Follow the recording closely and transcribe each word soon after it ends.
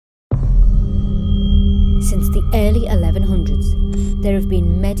the early 1100s, there have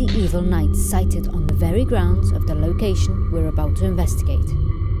been medieval knights sighted on the very grounds of the location we're about to investigate.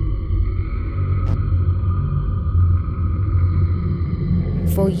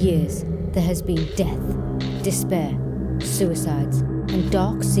 For years, there has been death, despair, suicides, and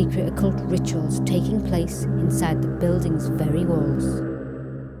dark secret occult rituals taking place inside the building's very walls.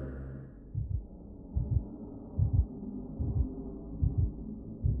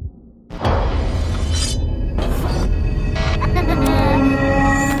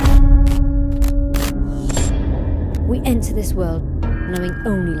 We enter this world knowing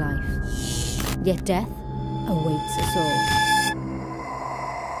only life, yet death awaits us all.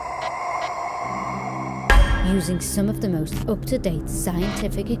 Using some of the most up-to-date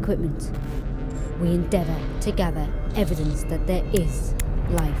scientific equipment, we endeavour to gather evidence that there is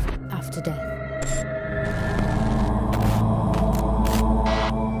life after death.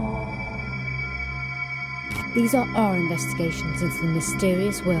 These are our investigations into the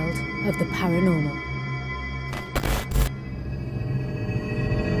mysterious world of the paranormal.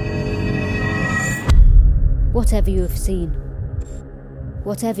 Whatever you have seen,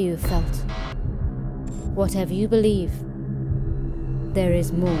 whatever you have felt, whatever you believe, there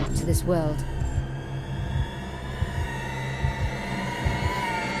is more to this world.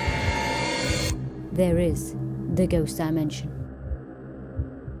 There is the ghost dimension.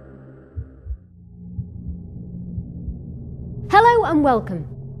 Hello and welcome.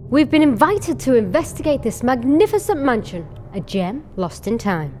 We've been invited to investigate this magnificent mansion, a gem lost in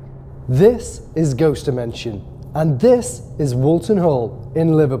time. This is Ghost Dimension, and this is Woolton Hall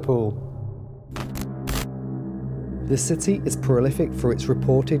in Liverpool. The city is prolific for its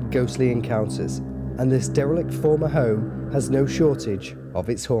reported ghostly encounters, and this derelict former home has no shortage of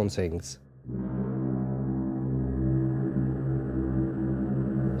its hauntings.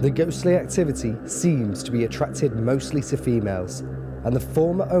 The ghostly activity seems to be attracted mostly to females, and the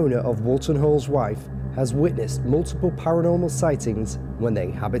former owner of Woolton Hall's wife has witnessed multiple paranormal sightings when they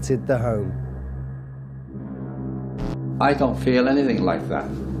inhabited the home. I don't feel anything like that,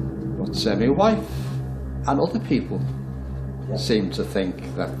 but my wife and other people seem to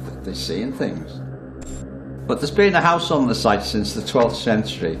think that they're seeing things. But there's been a house on the site since the 12th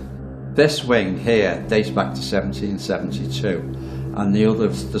century. This wing here dates back to 1772, and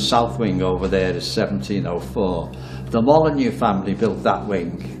the south wing over there is 1704. The Molyneux family built that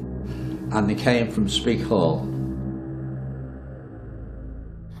wing, and they came from Speke Hall.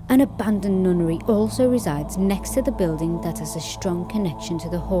 An abandoned nunnery also resides next to the building that has a strong connection to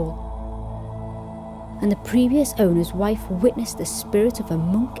the hall. And the previous owner's wife witnessed the spirit of a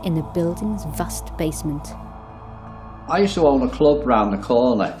monk in the building's vast basement. I used to own a club round the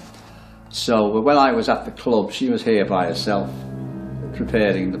corner, so when I was at the club, she was here by herself,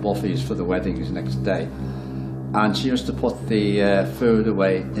 preparing the buffets for the weddings next day. And she used to put the food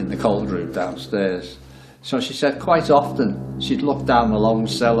away in the cold room downstairs. So she said quite often she'd look down the long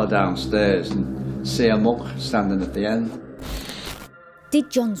cellar downstairs and see a monk standing at the end. Did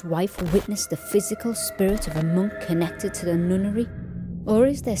John's wife witness the physical spirit of a monk connected to the nunnery? Or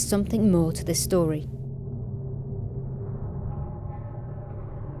is there something more to this story?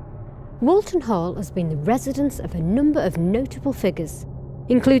 Woolton Hall has been the residence of a number of notable figures,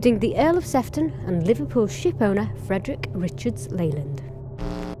 including the Earl of Sefton and Liverpool shipowner Frederick Richards Leyland.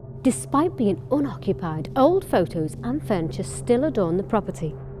 Despite being unoccupied, old photos and furniture still adorn the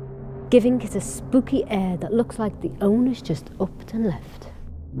property, giving it a spooky air that looks like the owners just upped and left.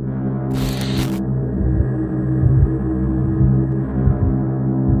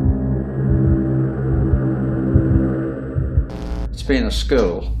 It's been a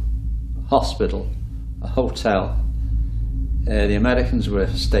school, a hospital, a hotel. The Americans were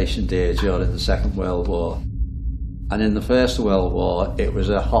stationed here during the Second World War, and in the First World War it was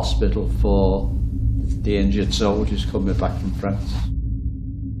a hospital for the injured soldiers coming back from France.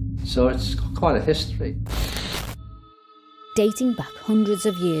 So it's got quite a history. Dating back hundreds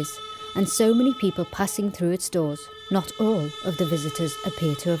of years, and so many people passing through its doors, not all of the visitors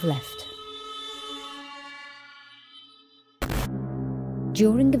appear to have left.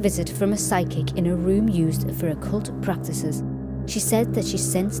 During a visit from a psychic in a room used for occult practices, she said that she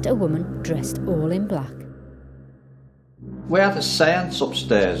sensed a woman dressed all in black. We had a seance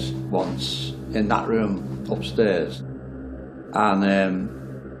upstairs once, in that room upstairs, and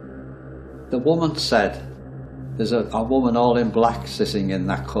the woman said, there's a woman all in black sitting in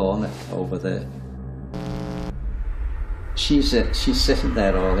that corner over there. She's sitting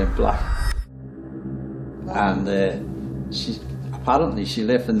there all in black. And apparently she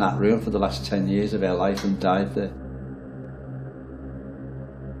lived in that room for the last 10 years of her life and died there.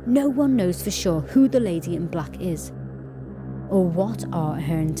 No one knows for sure who the lady in black is, or what are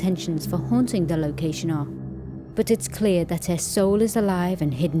her intentions for haunting the location are, but it's clear that her soul is alive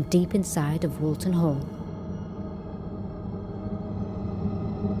and hidden deep inside of Woolton Hall.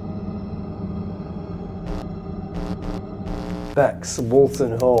 Bex,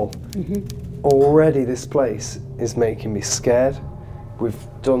 Woolton Hall. Already this place is making me scared. We've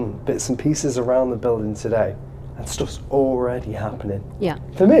done bits and pieces around the building today and stuff's already happening. Yeah.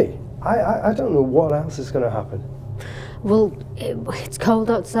 For me, I don't know what else is going to happen. Well, it's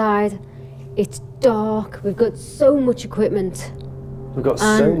cold outside, it's dark, we've got so much equipment. We've got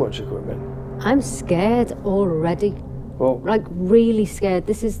so much equipment. I'm scared already. Well, Like, really scared.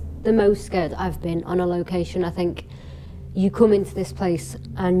 This is the most scared I've been on a location, I think. You come into this place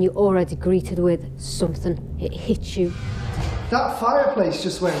and you're already greeted with something. It hits you. that fireplace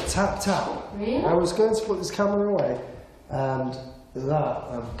just went tap tap. Really? I was going to put this camera away and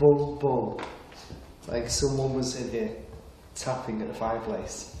a bum, like someone was in here tapping at the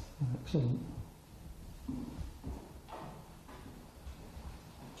fireplace. Excellent.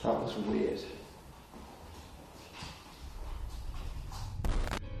 That was weird.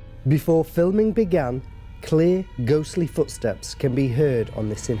 Before filming began, clear, ghostly footsteps can be heard on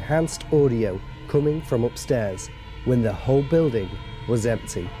this enhanced audio coming from upstairs when the whole building was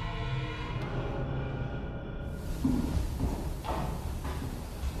empty.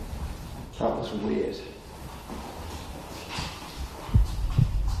 That was weird.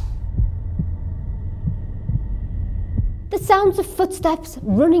 The sounds of footsteps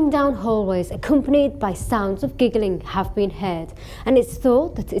running down hallways accompanied by sounds of giggling have been heard, and it's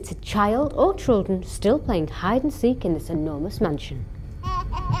thought that it's a child or children still playing hide and seek in this enormous mansion.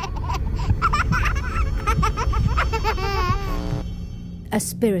 A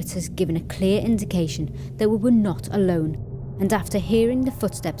spirit has given a clear indication that we were not alone, and after hearing the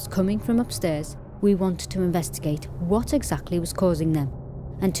footsteps coming from upstairs, we wanted to investigate what exactly was causing them,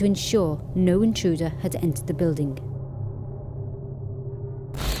 and to ensure no intruder had entered the building.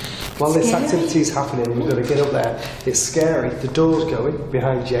 While this activity is happening, we've got to get up there. It's scary. The door's going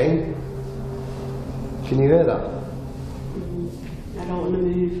behind Jane. Can you hear that? I don't want to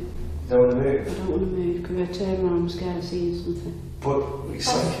move. You don't want to move? I don't want to move because if I turn around I'm scared of seeing something. But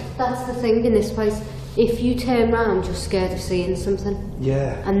it's like... That's the thing in this place. If you turn round, you're scared of seeing something.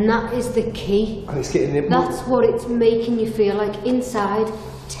 Yeah. And that is the key. And it's getting... That's what it's making you feel like inside,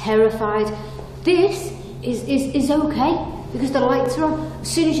 terrified. This is okay because the lights are on. As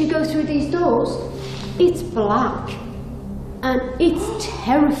soon as you go through these doors, it's black and it's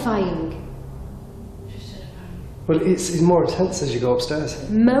terrifying. Well, it's more intense as you go upstairs.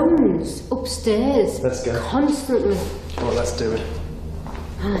 Moans upstairs. Let's go. Constantly. Well, let's do it.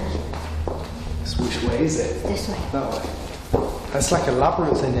 So which way is it? This way. That way. It's like a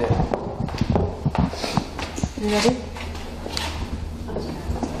labyrinth in here. You ready?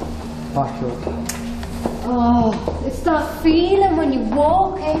 Back up. Oh, it's that feeling when you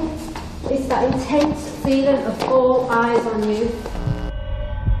walk in. It's that intense feeling of all eyes on you.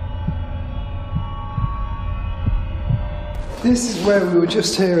 This is where we were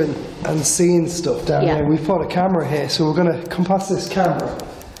just hearing and seeing stuff down Yeah. here. We've put a camera here, so we're going to come past this camera.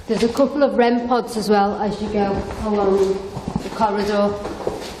 There's a couple of REM pods as well as you go along the corridor.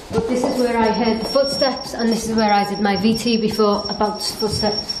 But this is where I heard the footsteps, and this is where I did my VT before about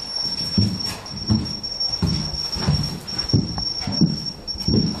footsteps.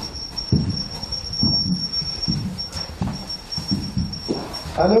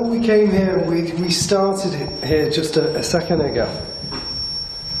 I know we came here and we started here just a second ago.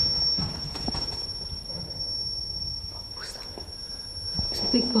 What's that? It's a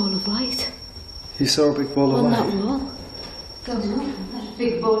big ball of light You saw a big ball of on light? that wall. Goes on. There's a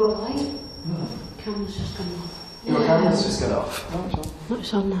big ball of light. Camera's just gone off. Your camera's just gone off. No,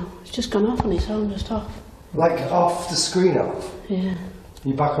 it's on now. It's just gone off and it's on just off. Like off the screen off? Yeah.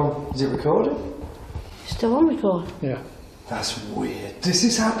 You back on? Is it recording? It's still on record. Yeah. That's weird. This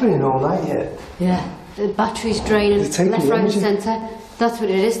is happening all night here. Yeah, the battery's draining They're taking left, the right and energy. centre. That's what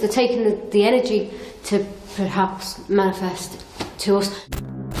it is. They're taking the energy to perhaps manifest to us.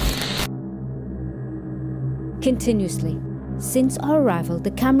 Continuously, since our arrival,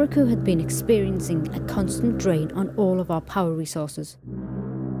 the camera crew had been experiencing a constant drain on all of our power resources.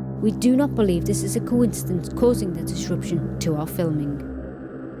 We do not believe this is a coincidence causing the disruption to our filming.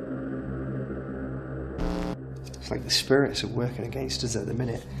 It's like the spirits are working against us at the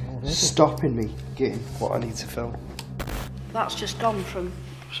minute, stopping me getting what I need to film. That's just gone from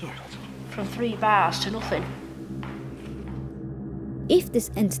 3 bars to nothing. If this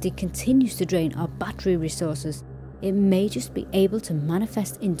entity continues to drain our battery resources, it may just be able to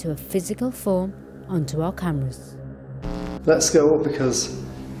manifest into a physical form onto our cameras. Let's go up because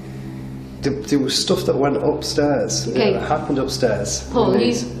there was stuff that went upstairs. Okay. That happened upstairs. Paul,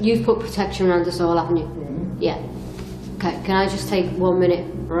 you've put protection around us all, haven't you? Mm-hmm. Yeah. Okay, can I just take 1 minute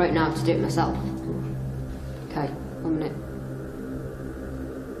right now to do it myself? Okay, 1 minute.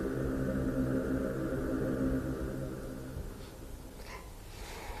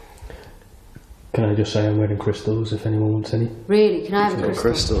 Can I just say I'm wearing crystals if anyone wants any? Really? Can I have a crystal?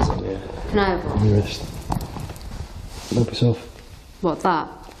 Crystals on you. Can I have one? On your wrist. Help yourself. What, that?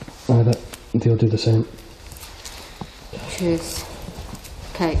 Either. They'll do the same. Cheers.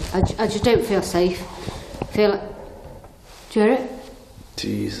 Okay, I just don't feel safe. Feel like... Do you hear it?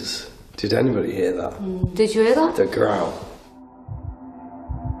 Jesus. Did anybody hear that? Did you hear that? The growl.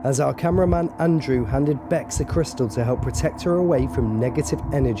 As our cameraman Andrew handed Bex a crystal to help protect her away from negative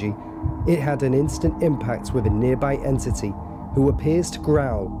energy, it had an instant impact with a nearby entity who appears to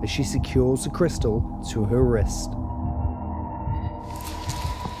growl as she secures the crystal to her wrist.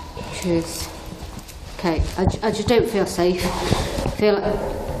 Cheers. Okay, I just don't feel safe. Feel like...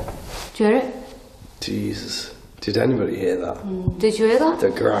 Do you hear it? Jesus. Did anybody hear that? Did you hear that? The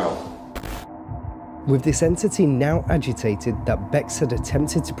growl. With this entity now agitated that Bex had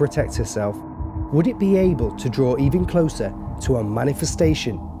attempted to protect herself, would it be able to draw even closer to a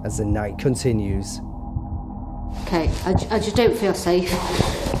manifestation as the night continues? Okay, I just don't feel safe.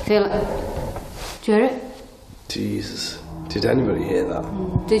 Feel like... Do you hear it? Jesus. Did anybody hear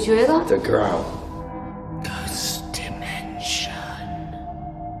that? Did you hear that? The growl.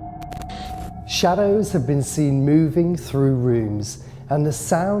 Shadows have been seen moving through rooms, and the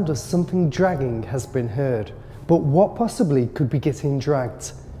sound of something dragging has been heard. But what possibly could be getting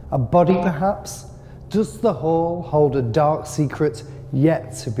dragged? A body perhaps? Does the hall hold a dark secret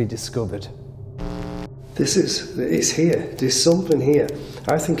yet to be discovered? It's here. There's something here.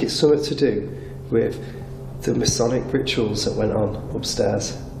 I think it's something to do with the Masonic rituals that went on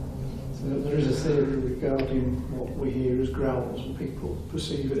upstairs. There is a theory regarding what we hear as growls, and people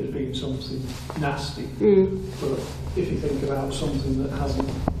perceive it as being something nasty. But if you think about something that hasn't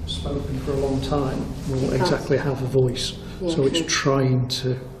spoken for a long time, won't exactly have a voice. Yeah, so it's trying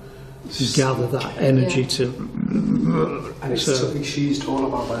to gather that energy to... And it's used all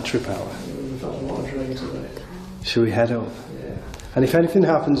of our battery power. We've had a lot of drain today. Should we head up? Yeah. And if anything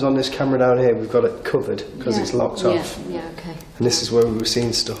happens on this camera down here, we've got it covered because it's locked off. Yeah, okay. And this is where we were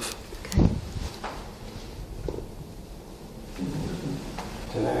seeing stuff. Okay.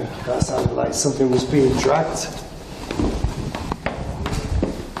 I don't know, that sounded like something was being dragged.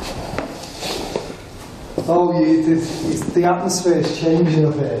 Oh, the atmosphere's changing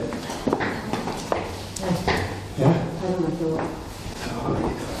up here. Yeah? I don't want to go up.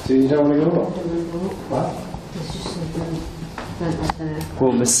 So you don't want to go up? I don't want to go up. What? There's just something like there.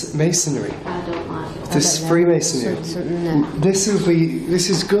 Well, masonry. I don't like it. This Freemasonry. This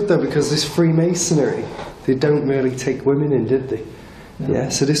is good though, because this Freemasonry, they don't really take women in, did they? No. Yeah,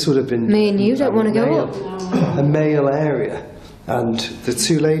 so this would have been... Me and you don't want to go up. A male area. And the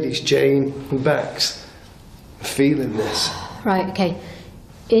two ladies, Jane and Bex, are feeling this. Right, okay.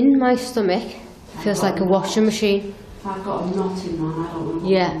 In my stomach, feels like a washing machine. I've got a knot in mine, I don't want to go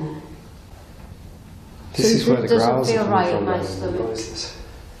Yeah. in there. This is where the growls are doesn't feel coming right from. in my the stomach. noises.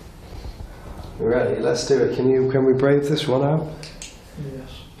 Ready? Let's do it. Can we brave this one out? Yes.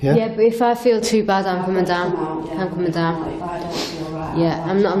 Yeah. Yeah, but if I feel too bad, I'm coming down. Come out, yeah. I'm coming down. If I don't feel right. Yeah,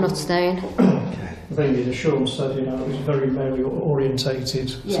 I'm not staying. The thing is, as Sean said, it's a very male-orientated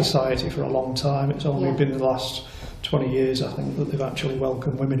society for a long time. It's only been the last 20 years, I think, that they've actually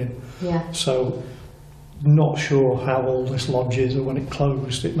welcomed women in. Yeah. So, not sure how old this lodge is, or when it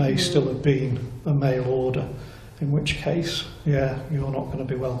closed, it may still have been a male order. In which case, you're not going to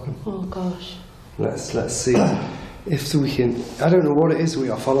be welcome. Oh gosh. Let's see if we can. I don't know what it is we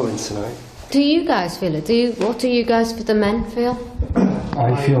are following tonight. Do you guys feel it? What do you guys, for the men, feel?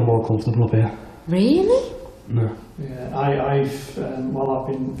 I feel more comfortable up here. Really? No. Yeah, I've while I've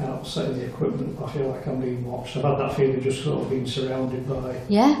been out setting the equipment, I feel like I'm being watched. I've had that feeling just sort of being surrounded by...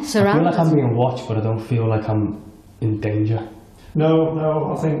 Yeah, I surrounded. feel like I'm being watched, but I don't feel like I'm in danger.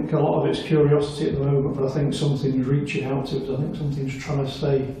 No, I think a lot of it's curiosity at the moment, but I think something's reaching out to us. I think something's trying to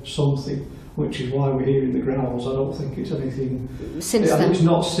say something, which is why we're hearing the growls. I don't think it's anything... Sinister. I think it's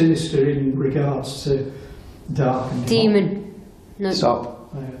not sinister in regards to dark and Demon. No. Stop.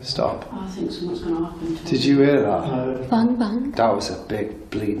 Stop. I think something's going to happen to Did you hear that? Bang, bang. That was a big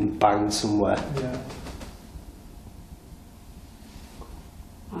bleeding bang somewhere. Yeah.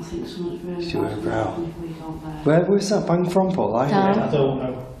 I think something's really Did you hear a bad growl? happen if we go there. Where was that bang from, Paul? I heard Down. I don't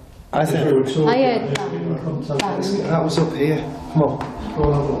know. I think I heard that was up here. Come on. Go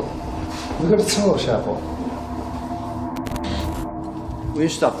on, have a look. We've got a torch, Apple. We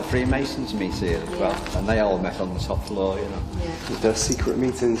used to have the Freemasons meet here as well, and they all met on the top floor, you know. With their secret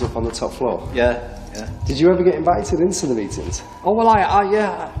meetings up on the top floor. Yeah. Did you ever get invited into the meetings? Oh well,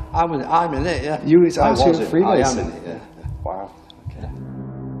 I'm in it. Yeah. I was a Freemason. I am in it. Yeah. Wow. Okay.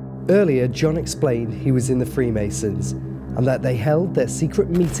 Earlier, John explained he was in the Freemasons and that they held their secret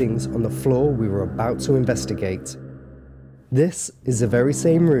meetings on the floor we were about to investigate. This is the very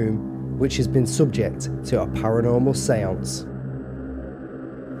same room which has been subject to a paranormal seance.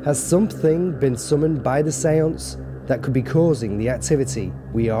 Has something been summoned by the seance that could be causing the activity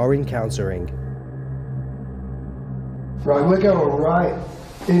we are encountering? Right, we're going right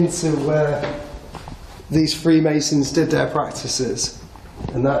into where these Freemasons did their practices,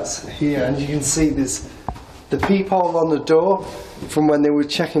 and that's here, and you can see there's the peephole on the door from when they were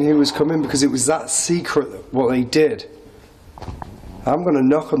checking who was coming, because it was that secret what they did. I'm going to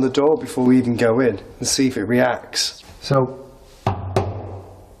knock on the door before we even go in and see if it reacts. So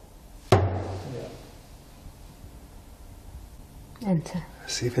enter.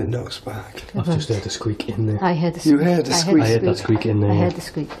 See if it knocks back. I've just heard a squeak in there. I heard the squeak. You heard the squeak? I heard that squeak in there. I heard the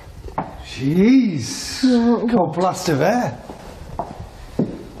squeak. Jeez! God, blast of air.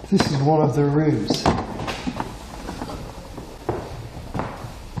 This is one of the rooms.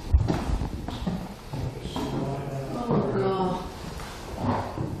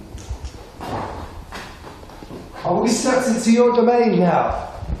 Are we stepped into your domain now?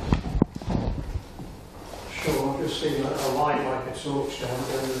 Sure, I've just seen a light like a torch down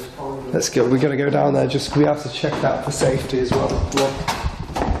there in this corridor. Let's go. We're going to go down there. Just we have to check that for safety as well.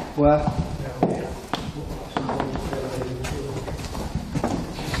 Where?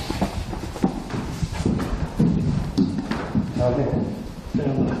 Down here.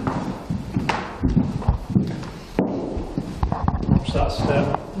 Down there. What's that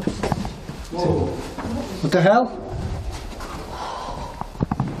step? Whoa. What the hell?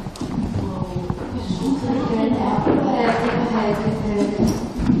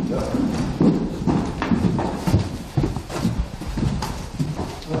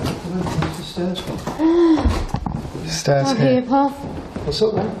 Stairs here. Paul. What's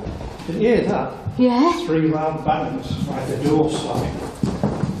up there? Did you hear that? Yeah. 3 loud bangs like the door slamming.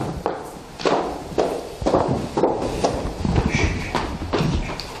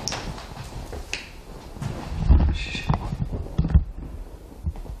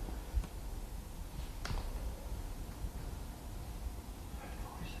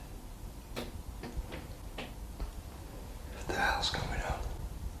 What the hell's going on?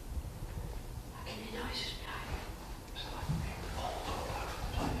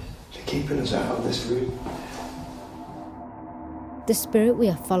 They're keeping us out of this room. The spirit we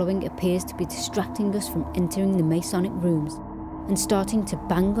are following appears to be distracting us from entering the Masonic rooms and starting to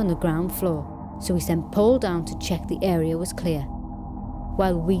bang on the ground floor, so we sent Paul down to check the area was clear,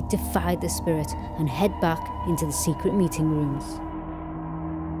 while we defied the spirit and head back into the secret meeting rooms.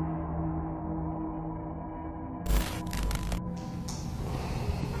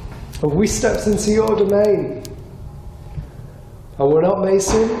 Have we stepped into your domain? And we're not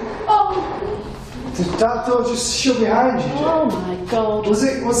Mason? Oh! Did that door just shut behind you, Jim? Oh my God. Was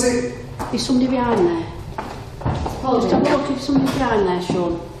it? Is somebody behind there? Just have a look if somebody's behind there,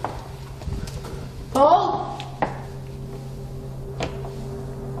 Sean. Paul?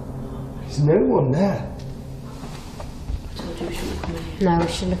 There's no one there. I told you we shouldn't come in here. No, we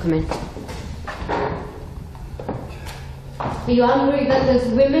shouldn't have come in. Are you angry that there's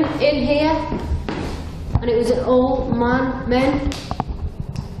women in here? And it was an old men?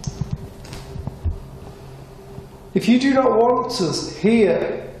 If you do not want us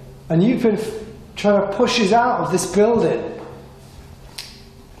here, and you've been trying to push us out of this building,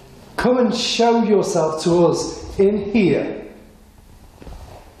 come and show yourself to us in here.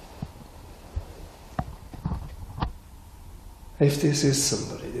 If this is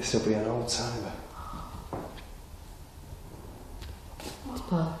somebody, this will be an old timer. It's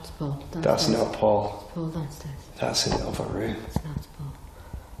Paul. It's Paul. Downstairs. That's not Paul. It's Paul downstairs. That's in the other room. It's not, it's Paul.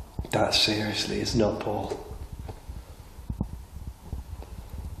 That seriously is not Paul.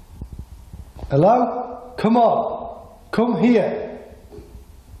 Hello? Come on. Come here.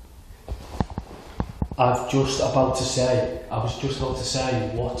 I was just about to say,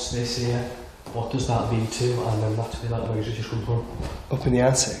 what's this here? What does that mean to? And then that's where that noise has just come from. Up in the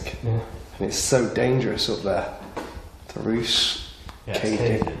attic. Yeah. And it's so dangerous up there. The roof's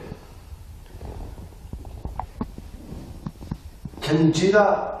caved in. Can you do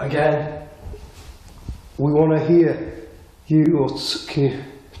that again? We want to hear you, or can you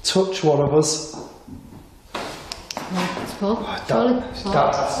touch one of us. It's Paul. That has to be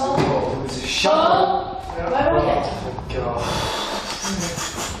Paul. There was a shadow. Where are we? Oh, God.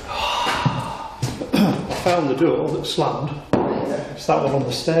 I found the door that slammed. It's that one on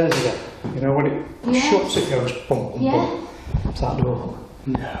the stairs again. You know, when it shuts, it goes bump, bump, bump. It's that door.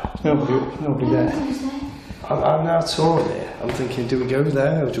 No. Nobody there. I'm now torn here. I'm thinking, do we go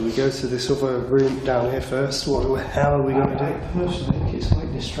there or do we go to this other room down here first? What the hell are we going to do? I personally think it's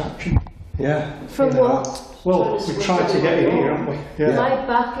like distraction. Yeah. From what? Well, we tried to get in here, haven't we? Yeah. My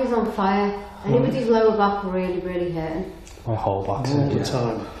back is on fire. Anybody's lower back really hurting. My whole back's All the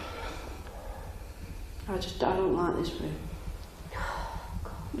time. I don't like this room.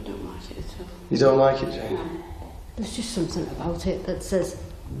 I don't like it at all. You don't like it, Jane? No. There's just something about it that says,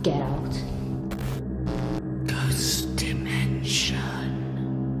 get out. Ghost dimension.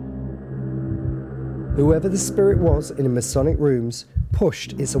 Whoever the spirit was in the Masonic rooms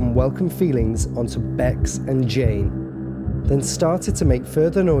pushed its unwelcome feelings onto Bex and Jane, then started to make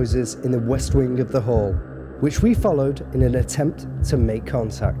further noises in the west wing of the hall, which we followed in an attempt to make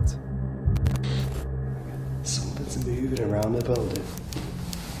contact. Something's moving around the building.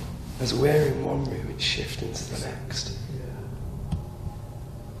 As we're in one room, it's shifting to the next. Yeah.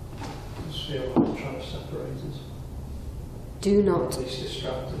 Just feel like they're trying to separate us. Do Or not. at least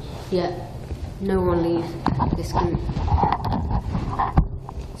distract us. Yeah. No one leave. This can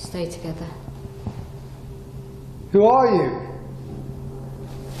stay together. Who are you?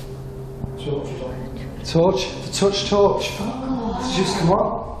 Torch is on. Torch? The touch torch. It's just come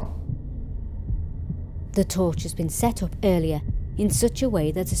on. The torch has been set up earlier in such a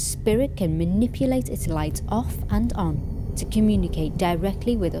way that a spirit can manipulate its lights off and on to communicate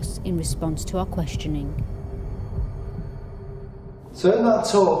directly with us in response to our questioning. Turn that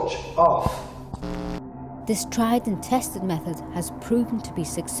torch off. This tried and tested method has proven to be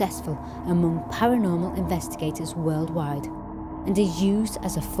successful among paranormal investigators worldwide and is used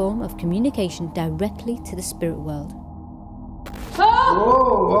as a form of communication directly to the spirit world.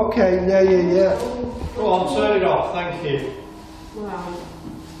 Oh, okay, yeah. Go on, turn it off, thank you. Wow.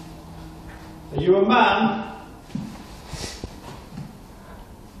 Are you a man?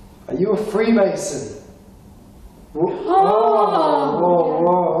 Are you a Freemason? Whoa,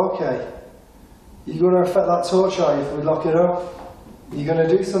 okay. You going to affect that torch, are you, if we lock it up? You going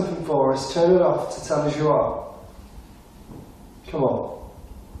to do something for us? Turn it off to tell us you are. Come on.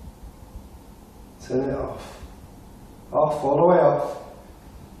 Turn it off. Off, all the way off.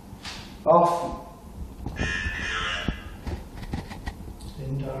 Off.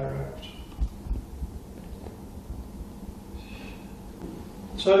 Indirect.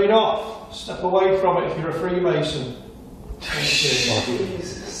 Turn it off. Step away from it if you're a Freemason.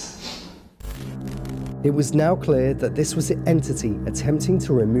 Jesus. It was now clear that this was the entity attempting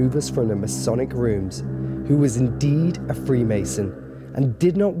to remove us from the Masonic rooms, who was indeed a Freemason and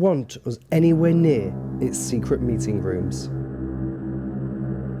did not want us anywhere near its secret meeting rooms.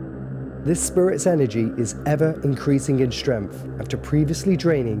 This spirit's energy is ever increasing in strength after previously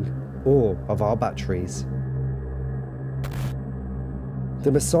draining all of our batteries.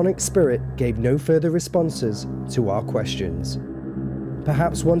 The Masonic spirit gave no further responses to our questions,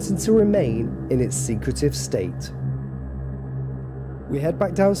 perhaps wanting to remain in its secretive state. We head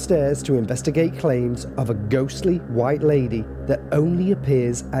back downstairs to investigate claims of a ghostly white lady that only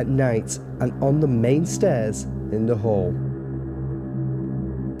appears at night and on the main stairs in the hall.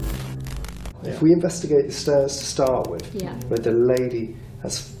 If we investigate the stairs to start with, where the lady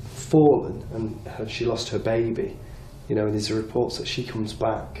has fallen and she lost her baby, you know, there's reports that she comes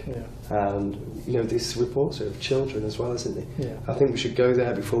back, and you know, these reports are of children as well, isn't there? Yeah. I think we should go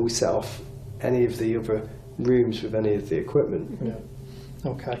there before we set off any of the other rooms with any of the equipment. Yeah.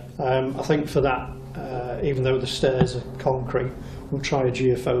 Okay. I think for that, even though the stairs are concrete, we'll try a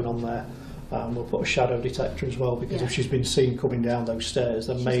geophone on there. We'll put a shadow detector as well, because if she's been seen coming down those stairs,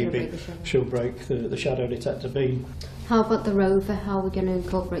 then maybe she'll break the shadow detector beam. How about the rover? How are we going to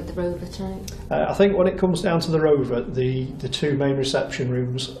incorporate the rover tonight? I think when it comes down to the rover, the two main reception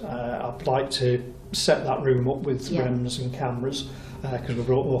rooms, I'd like to set that room up with REMs and cameras, because we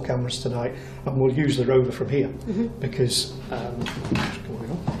brought more cameras tonight, and we'll use the rover from here, because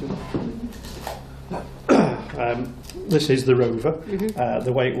this is the rover.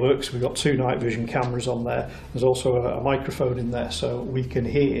 The way it works, we've got two night vision cameras on there. There's also a microphone in there, so we can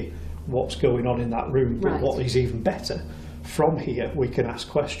hear what's going on in that room. But what is even better, from here we can ask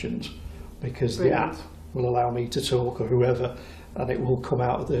questions, because the app will allow me to talk, or whoever, and it will come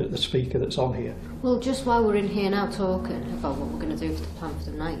out of the speaker that's on here. Well, just while we're in here now talking about what we're going to do for the plan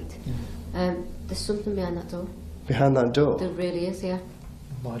for the night, there's something behind that door. Behind that door? There really is, yeah.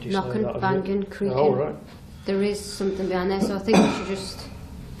 Why do you say knocking, that? banging, creaking. Oh, right. There is something behind there, so I think we should just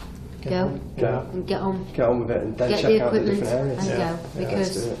go Go. and get on. Get on with it and then Get check the out the equipment different areas. and Yeah. go, Yeah,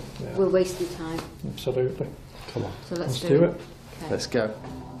 because let's do it. Yeah. we're wasting time. Absolutely. Come on, So let's do it. Okay. let's go.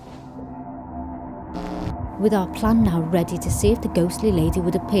 With our plan now ready to see if the ghostly lady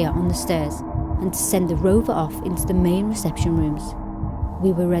would appear on the stairs and to send the rover off into the main reception rooms,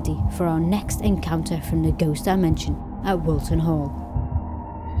 we were ready for our next encounter from the ghost dimension at Woolton Hall.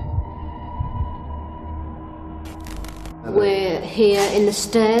 We're here in the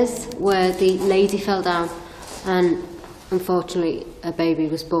stairs where the lady fell down and unfortunately a baby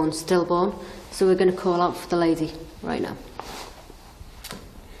was born stillborn, so we're going to call out for the lady right now.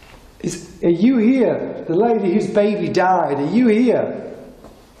 Are you here? The lady whose baby died, are you here?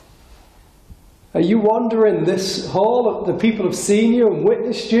 Are you wandering this hall? The people have seen you and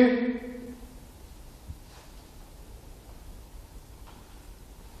witnessed you?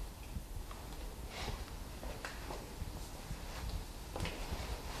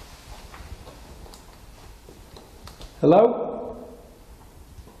 Hello?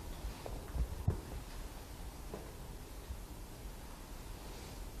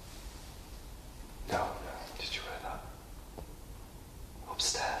 No, did you hear that?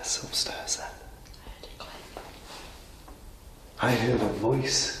 Upstairs then. I heard a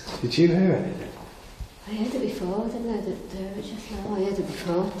voice. Did you hear anything? I heard it before, didn't I? Just now. I heard it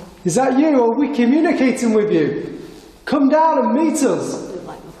before. Is that you? Are we communicating with you? Come down and meet us.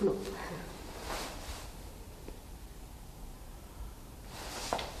 Like, open up.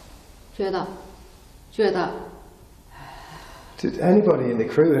 Do you hear that? Do you hear that? Did anybody in the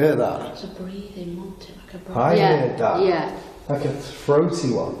crew hear that? It's a breathing, wasn't it? Like a breathing. I Yeah, heard that. yeah. Like a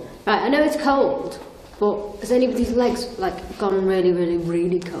throaty one. Right, I know it's cold, but has anybody's legs like gone really, really,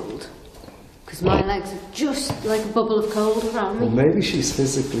 really cold? Because my legs are just like a bubble of cold around me. Well, maybe she's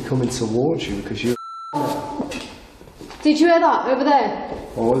physically coming towards you because you're. Did you hear that over there?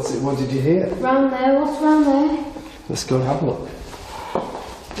 Or was it, what did you hear? Round there, what's round there? Let's go and have a look.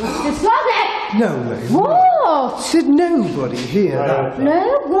 It's round there! No, mate. What? Did nobody hear that?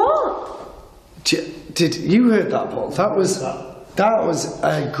 No, what? Did you heard that, Paul? That was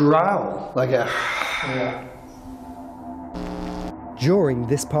a growl, like a. Yeah. During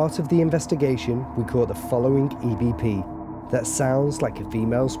this part of the investigation, we caught the following EVP that sounds like a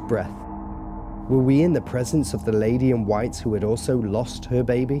female's breath. Were we in the presence of the lady in white who had also lost her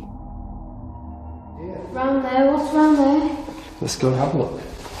baby? Round there, what's round there? Let's go and have a look.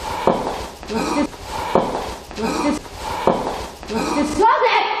 It's round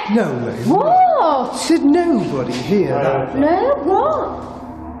there! No, mate. What? Did nobody hear that? No,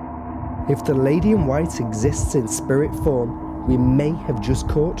 what? If the lady in white exists in spirit form, we may have just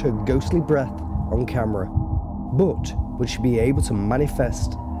caught her ghostly breath on camera. But would she be able to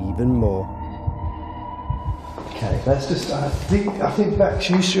manifest even more? Okay, let's just. I think Bex,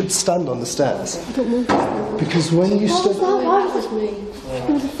 you should stand on the stairs. Because when you stood. Why was it me?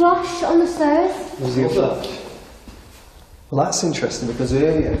 There was a flash on the stairs. Was there a flash? Well, that's interesting because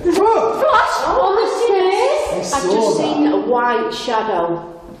earlier. Flash on the stairs? I've just seen a white shadow.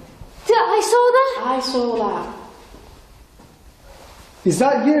 I saw that. I saw that. Is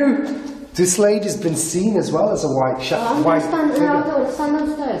that you? This lady's been seen as well as a white shadow. I'm going to stand there. I don't want to stand on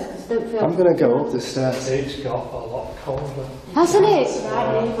the stairs because I don't feel. I'm going to go up the stairs. It's got a lot colder. Hasn't it?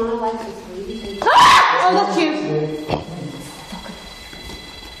 Right in my legs is breathing. Oh, that's you.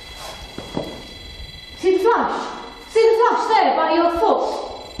 See the flash? See the flash there by your foot?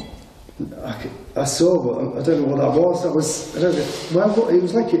 I saw, but I don't know what that was. That was. I don't know. Well, it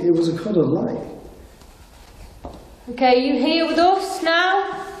was like it was a colour light. Okay, you here with us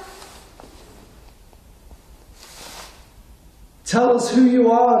now? Tell us who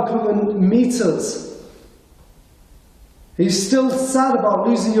you are and come and meet us. Are you still sad about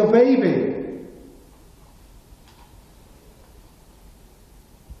losing your baby?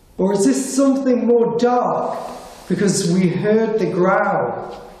 Or is this something more dark because we heard the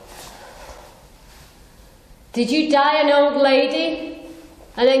growl? Did you die an old lady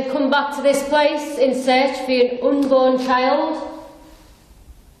and then come back to this place in search for your unborn child?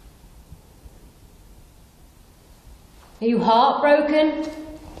 Are you heartbroken?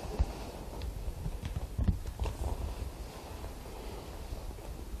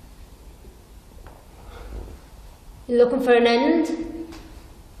 You looking for an end?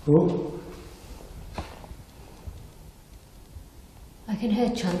 Oh, I can hear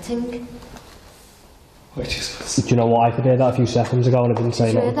chanting. I just Do you know what? I could hear that a few seconds ago and I didn't say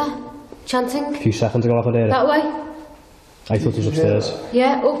Did you hear nothing. that? Chanting? A few seconds ago I could hear it. That way? I thought it was upstairs.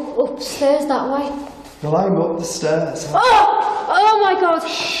 Yeah, upstairs that way. Well, I'm up the stairs. Oh! Oh my God!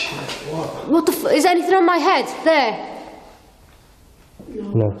 Shit, what? What the is anything on my head? There.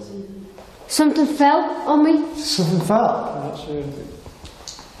 No. Something fell on me. Something fell?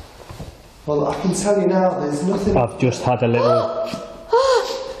 Well, I can tell you now, there's nothing... I've just had a little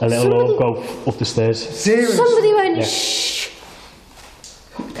orb go up the stairs. Seriously? Somebody went, Yeah. shh.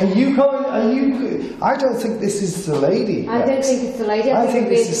 Are you coming? Are you? I don't think this is the lady. I don't think it's the lady. I think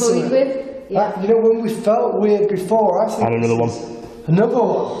this we're is being toyed something- with. Yeah. You know, when we felt weird before, I think. And another this is Another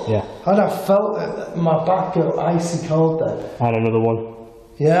one. Yeah. And I felt my back go icy cold then. And another one.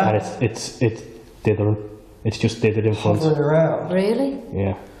 Yeah. And it's dithering. It's just dithered in front. Hovering around. Really?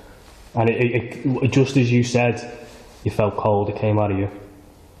 Yeah. And it just as you said, you felt cold. It came out of you.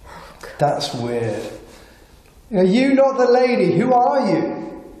 That's weird. Are you not the lady? Who are you?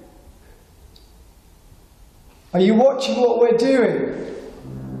 Are you watching what we're doing?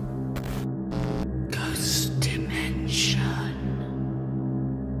 Ghost dimension.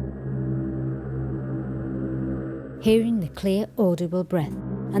 Hearing the clear, audible breath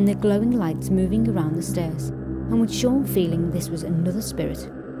and the glowing lights moving around the stairs, and with Sean feeling this was another spirit,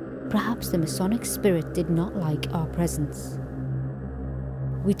 perhaps the Masonic spirit did not like our presence.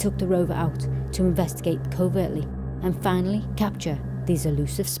 We took the rover out to investigate covertly and finally capture these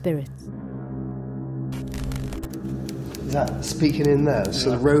elusive spirits. Is that speaking in there?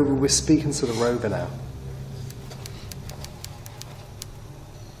 So the rover, we're speaking to the rover now.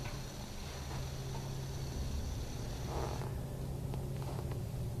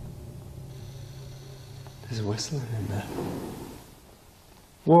 There's whistling in there.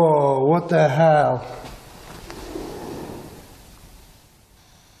 Whoa, what the hell?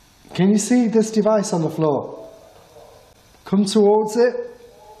 Can you see this device on the floor? Come towards it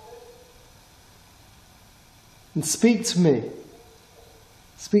and speak to me.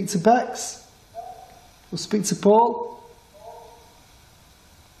 Speak to Bex or speak to Paul.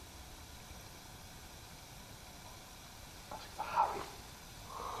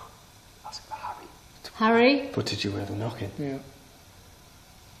 Ask for Harry. Harry? But did you hear the knocking? Yeah.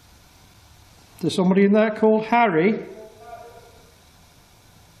 There's somebody in there called Harry.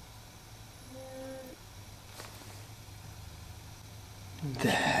 The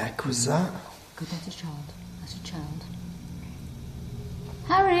heck was that? Good, that's a child. That's a child.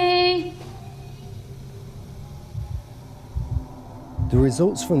 Harry! The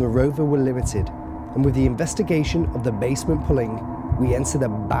results from the rover were limited, and with the investigation of the basement pulling, we entered the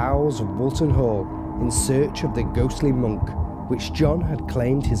bowels of Woolton Hall in search of the ghostly monk, which John had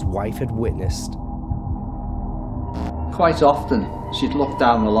claimed his wife had witnessed. Quite often, she'd look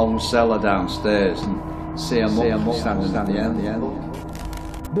down the long cellar downstairs and see a monk standing at the end.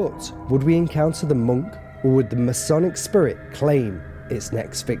 But would we encounter the monk, or would the Masonic spirit claim its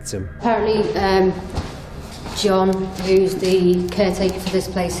next victim? Apparently, John, who's the caretaker for this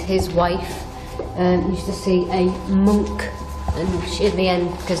place, his wife, used to see a monk, and she, in the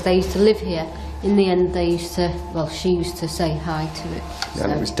end, because they used to live here, in the end they used to, well, she used to say hi to it. So.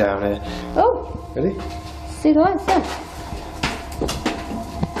 And it was down here. Oh! Really? See the lights there?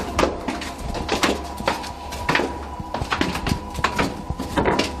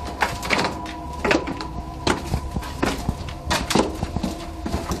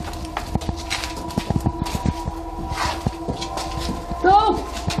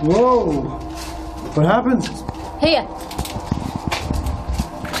 Whoa! What happened? Here.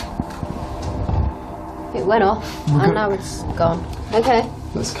 It went off, and now it's gone. Okay.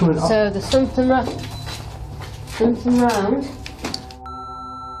 That's coming up. So there's something round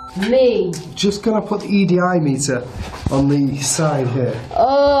me. Just gonna put the EDI meter on the side here.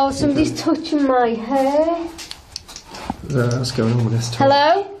 Oh, somebody's touching my hair. What's going on with this?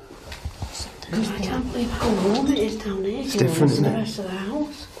 Hello? I can't believe how warm it is down here. It's different, isn't The it? rest of the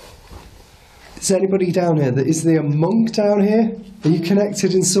house. Is there anybody down here? Is there a monk down here? Are you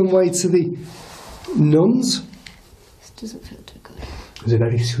connected in some way to the nuns? This doesn't feel too good. There's a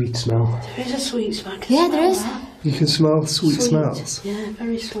very sweet smell. There is a sweet smell. Yeah, there is. You can smell sweet smells. Yeah,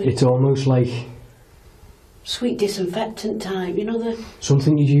 very sweet. It's almost like Sweet disinfectant type, you know the...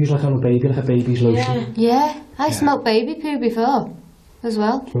 something you use like on a baby, like a baby's lotion. Yeah. Yeah, I smelled baby poo before, as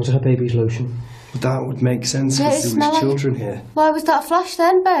well. Smells like a baby's lotion. But that would make sense Yeah, because it there smell was like- children here. Why was that flash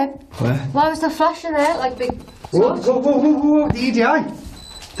then, babe? Where? Why was there flash in there, like big... Whoa, whoa, whoa, whoa, whoa, the EDI!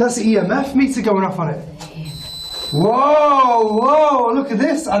 That's the EMF meter going off on it. Whoa, whoa, look at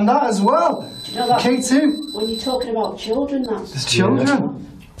this, and that as well. Do you know that? K2. When you're talking about children, that's... There's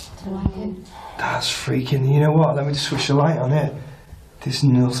children. I like it. That's freaking, you know what, let me just switch the light on it. There's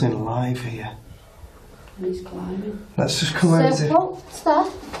nothing alive here. And he's climbing. Let's just come over So, to... what's that?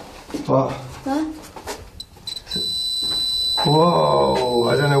 What? That? Whoa,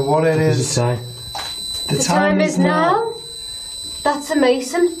 I don't know what it is. The time is now. That's a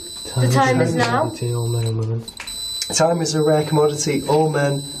mason. The time is now. All men and women. Time is a rare commodity. All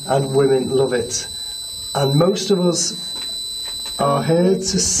men and women love it. And most of us are here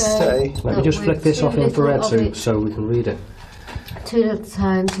to stay. Let me just flick this off infrared so we can read it. Too little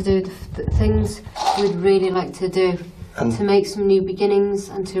time to do the things we'd really like to do. And to make some new beginnings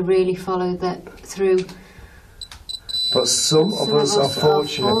and to really follow that through. But some of us are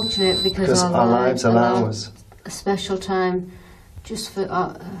fortunate because our lives allow us a special time just for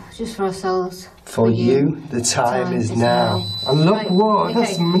ourselves. For you, the time is now. And look what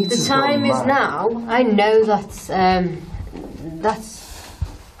this meter's the time is now. I know that's a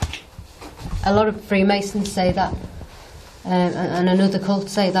lot of Freemasons say that, and another cult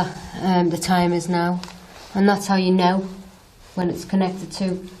say that the time is now, and that's how you know when it's connected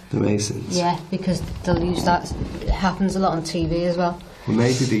to the Masons. Yeah, because they'll use that. It happens a lot on TV as well. Well,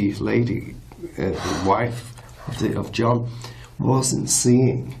 maybe the lady, the wife of John, wasn't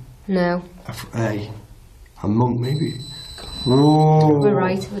seeing. No. A monk, maybe. Oh. We're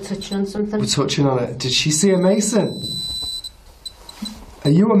right. We're touching on something. We're touching on it. Did she see a Mason? Are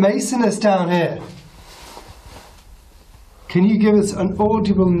you a Masoness down here? Can you give us an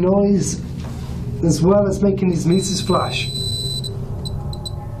audible noise as well as making these meters flash?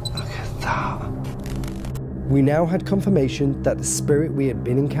 Look at that. We now had confirmation that the spirit we had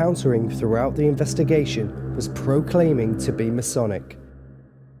been encountering throughout the investigation was proclaiming to be Masonic.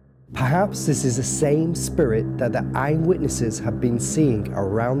 Perhaps this is the same spirit that the eyewitnesses have been seeing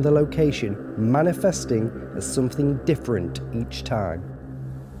around the location, manifesting as something different each time.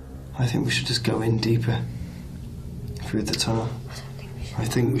 I think we should just go in deeper through the tunnel. I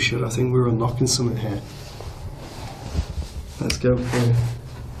think we should. I think we're unlocking something here. Let's go through.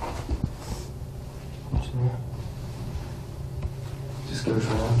 Just go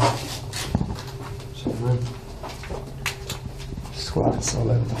through. Squats all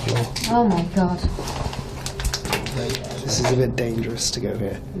over the floor. Oh my god. This is a bit dangerous to go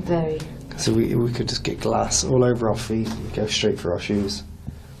here. Very. So we could just get glass all over our feet and go straight for our shoes.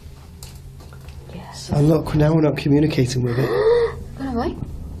 Yes. And look, now we're not communicating with it. Gone away.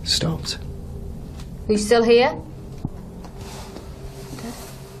 Stopped. Are you still here?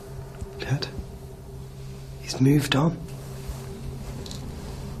 Dead. He's moved on.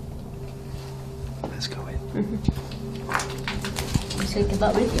 Let's go in. You taking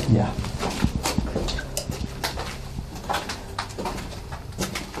that with you? Yeah.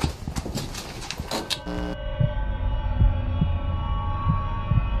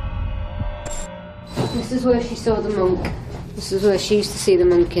 This is where she saw the monk. This is where she used to see the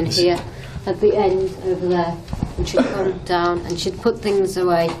monk in here, at the end over there. And she'd come down and she'd put things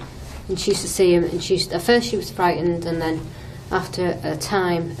away. And she used to see him. And at first she was frightened, and then after a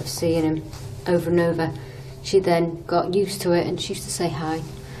time of seeing him over and over, she then got used to it, and she used to say hi.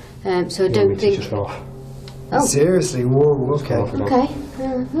 So I don't think. Oh. Seriously, whoa, okay. Okay.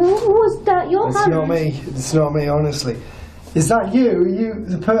 Was that your hand? It's not me. It's not me, honestly. Is that you? Are you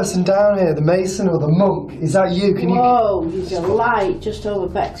the person down here, the Mason or the monk? Is that you? Can Whoa, there's a light just over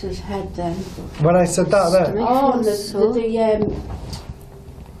Bex's head then. When I said that then? Oh, the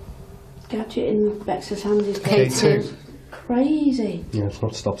gadget in Bex's hand is K2. Crazy. Yeah, it's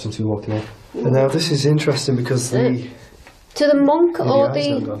not stopped since we walked in. And now this is interesting because the... To the monk or eyes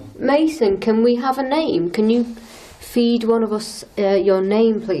the have gone. Mason, can we have a name? Can you feed one of us your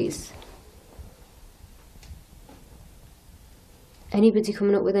name, please? Anybody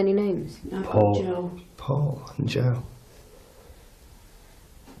coming up with any names? Paul. Joe. Paul and Joe.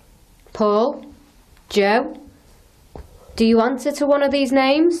 Paul? Joe? Do you answer to one of these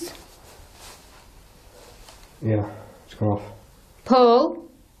names? Yeah, it's gone off. Paul?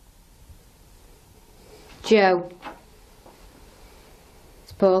 Joe?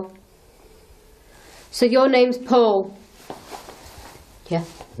 It's Paul. So your name's Paul? Yeah.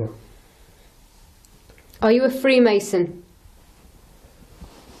 Yeah. Are you a Freemason?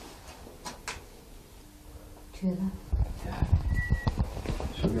 Do you know that? Yeah.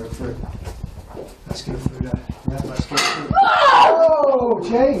 Should we go through? Let's go through there. Yeah, let's go through. Oh!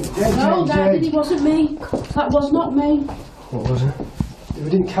 Jane! No, Daddy, it wasn't me. That was not me. What was it? We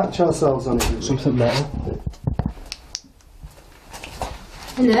didn't catch ourselves on it. Something metal.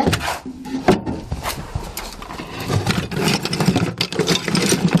 In there?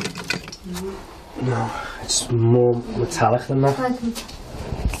 No, it's more metallic than that.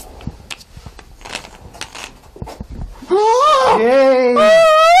 Yay!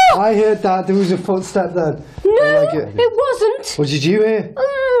 I heard that. There was a footstep then. No, Like it wasn't. What did you hear?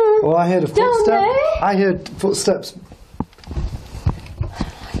 Oh, I heard a Down footstep. there. I heard footsteps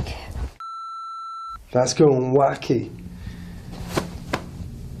That's going wacky.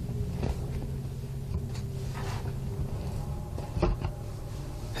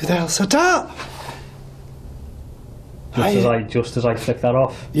 Who the hell said that? Just as I flick that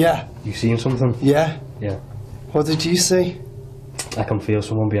off. Yeah. You seen something? Yeah. Yeah. What did you see? I can feel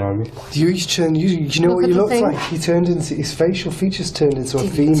someone behind me. Do you know what he looked like? He turned into, his facial features turned into a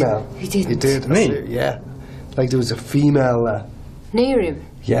female. He didn't. He did. Me? Yeah. Like there was a female there. Near him?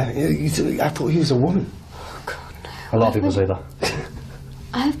 Yeah. I thought he was a woman. Oh, God, no. A lot of people say that.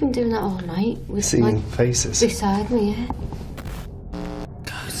 I've been doing that all night. With Seeing faces. Beside me, yeah.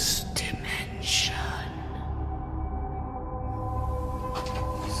 Ghost dimension.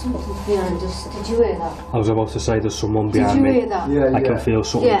 Something's behind us. Did you hear that? I was about to say there's someone behind Did you me. hear that? Yeah, I can feel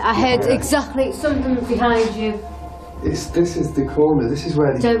something. Yeah, I heard exactly something behind you. This is the corner. This is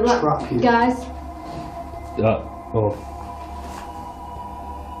where they Don't trap you. Guys. Oh.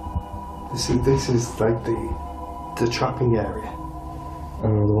 This is like the trapping area.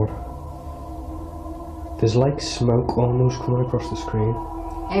 Another one. There's like smoke almost coming across the screen.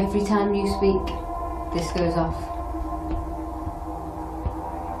 Every time you speak, this goes off.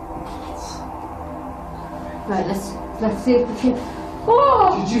 Right, let's see if we can.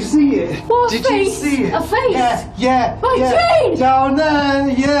 Oh! Did you see it? What, Did face? you see it? A face? Yeah. My Jane! Down there,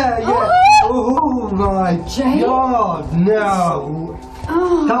 yeah. Oh my Jane? God, no.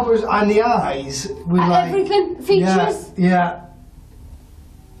 Oh. That was, and the eyes were like... Everything, features. Yeah.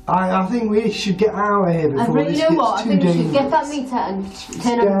 I think we should get out of here before this You know gets what? I too think we dangerous. should get that meter and turn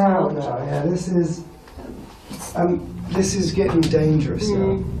Get it out around. now, yeah, this is getting dangerous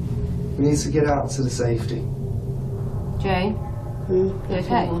now. We need to get out to the safety. Jane? You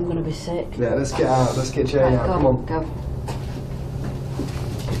okay? I'm going to be sick. Yeah, let's get out. Let's get Jane out. Come on. Go.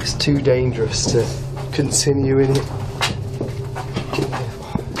 It's too dangerous to continue in it.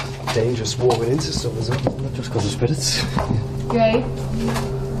 Dangerous walking into stuff, isn't it? Not just because of spirits. Jane?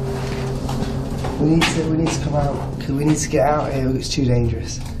 We need to come out. Because we need to get out of here. It's too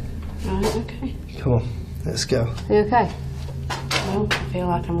dangerous. Right, okay. Come on, let's go. You okay? Well, I feel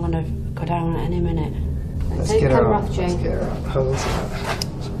like I'm going to go down at any minute. Let's Take get the her camera out. off, Jane. Let's get her out. Hold on to that.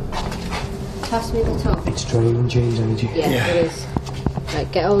 Pass me the top. It's draining Jane's energy. Yeah, it is.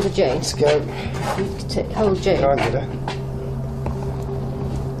 Right, get hold of Jane. Let's go. Hold Jane. Can't get her.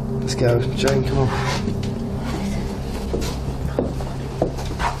 Let's go. Jane, come on.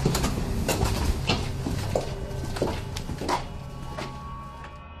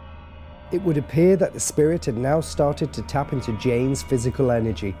 It would appear that the spirit had now started to tap into Jane's physical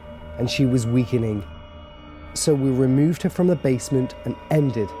energy, and she was weakening. So we removed her from the basement and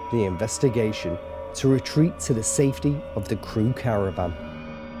ended the investigation to retreat to the safety of the crew caravan.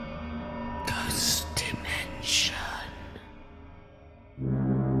 Ghost dimension.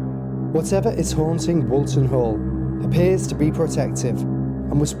 Whatever is haunting Woolton Hall appears to be protective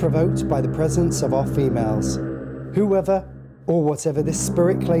and was provoked by the presence of our females. Whoever or whatever this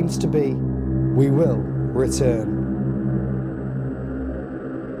spirit claims to be, we will return.